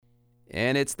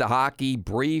And it's the Hockey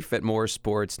Brief at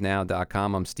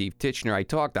moresportsnow.com. I'm Steve Titchener. I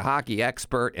talk to hockey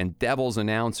expert and Devils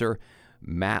announcer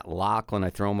Matt Loughlin. I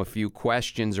throw him a few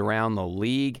questions around the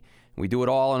league. We do it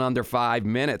all in under 5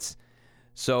 minutes.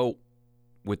 So,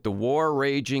 with the war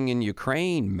raging in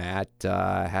Ukraine, Matt,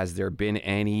 has there been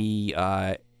any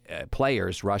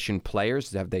players, Russian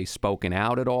players, have they spoken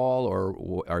out at all,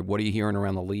 or what are you hearing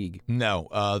around the league? No,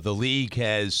 the league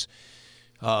has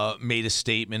made a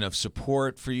statement of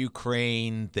support for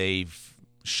Ukraine. They've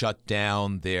shut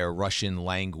down their Russian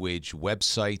language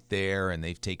website there, and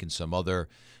they've taken some other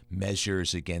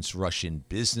measures against Russian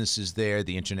businesses there.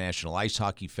 The International Ice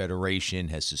Hockey Federation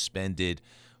has suspended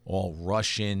all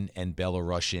Russian and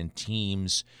Belarusian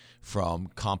teams from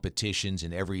competitions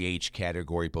in every age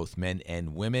category, both men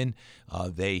and women.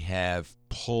 They have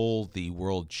pulled the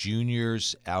World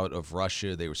Juniors out of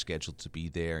Russia. They were scheduled to be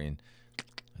there in,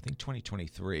 I think,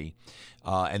 2023,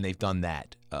 and they've done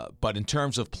that. But in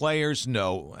terms of players,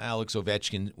 no. Alex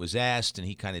Ovechkin was asked, and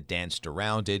he kind of danced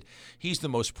around it. He's the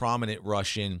most prominent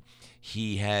Russian.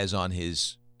 He has on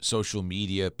his social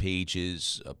media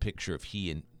pages a picture of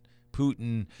he and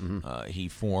Putin. Mm-hmm. He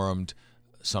formed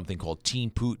something called Team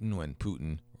Putin when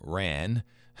Putin ran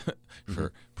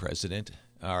for president.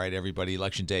 All right, everybody,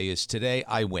 Election Day is today.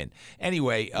 I win.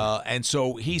 Anyway, and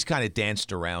so he's kind of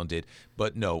danced around it.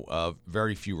 But no,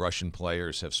 very few Russian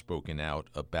players have spoken out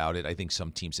about it. I think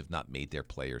some teams have not made their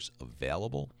players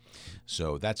available.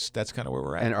 So that's kind of where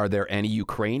we're at. And are there any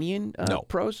Ukrainian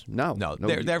pros? No.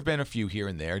 There have been a few here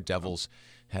and there. Devils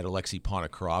had Alexei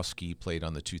Ponikarovsky, played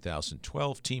on the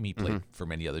 2012 team. He played for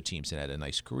many other teams and had a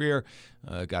nice career.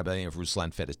 A guy by the name of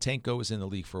Ruslan Fedotenko was in the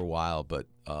league for a while, but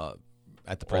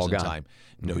at the present time,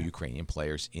 no Ukrainian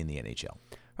players in the NHL.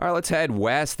 All right, let's head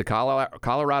west. The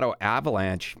Colorado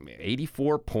Avalanche,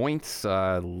 84 points,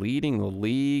 leading the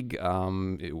league.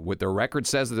 What their record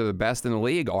says that they're the best in the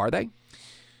league. Are they?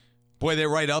 Boy, they're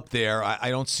right up there. I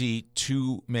don't see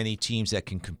too many teams that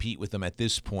can compete with them at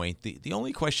this point. The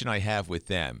only question I have with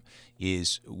them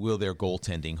is, will their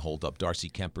goaltending hold up? Darcy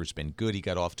Kemper's been good. He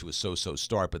got off to a so-so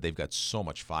start, but they've got so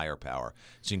much firepower.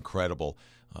 It's incredible,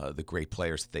 the great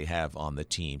players that they have on the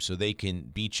team. So they can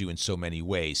beat you in so many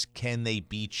ways. Can they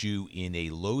beat you in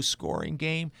a low-scoring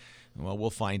game? Well,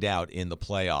 we'll find out in the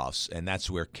playoffs, and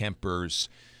that's where Kemper's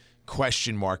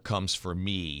question mark comes for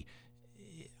me.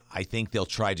 I think they'll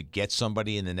try to get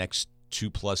somebody in the next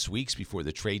 2+ weeks before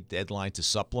the trade deadline to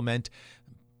supplement.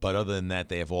 But other than that,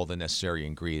 they have all the necessary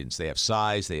ingredients. They have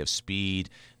size, they have speed,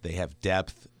 they have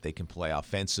depth, they can play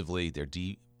offensively. Their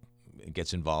D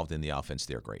gets involved in the offense.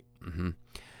 They're great. Mm-hmm.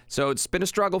 So it's been a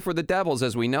struggle for the Devils,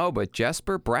 as we know, but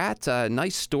Jesper Bratt,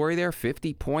 nice story there,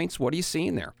 50 points. What are you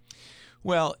seeing there?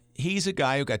 Well, he's a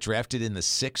guy who got drafted in the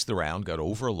 6th round, got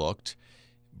overlooked.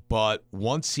 But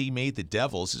once he made the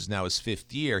Devils, is now his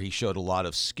 5th year, he showed a lot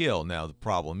of skill. Now, the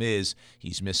problem is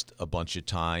he's missed a bunch of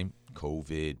time,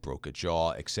 COVID, broke a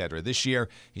jaw, etc. This year,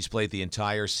 he's played the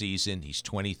entire season. He's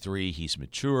 23. He's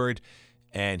matured,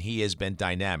 and he has been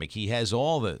dynamic. He has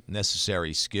all the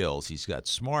necessary skills. He's got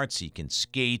smarts. He can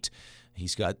skate.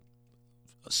 He's got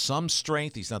some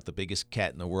strength. He's not the biggest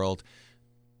cat in the world.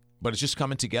 But it's just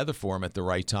coming together for him at the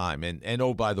right time. And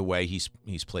oh, by the way, he's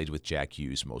played with Jack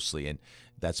Hughes mostly, and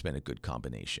that's been a good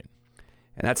combination.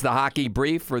 And that's the Hockey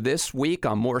Brief for this week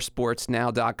on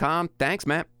moresportsnow.com. Thanks,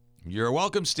 Matt. You're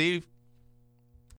welcome, Steve.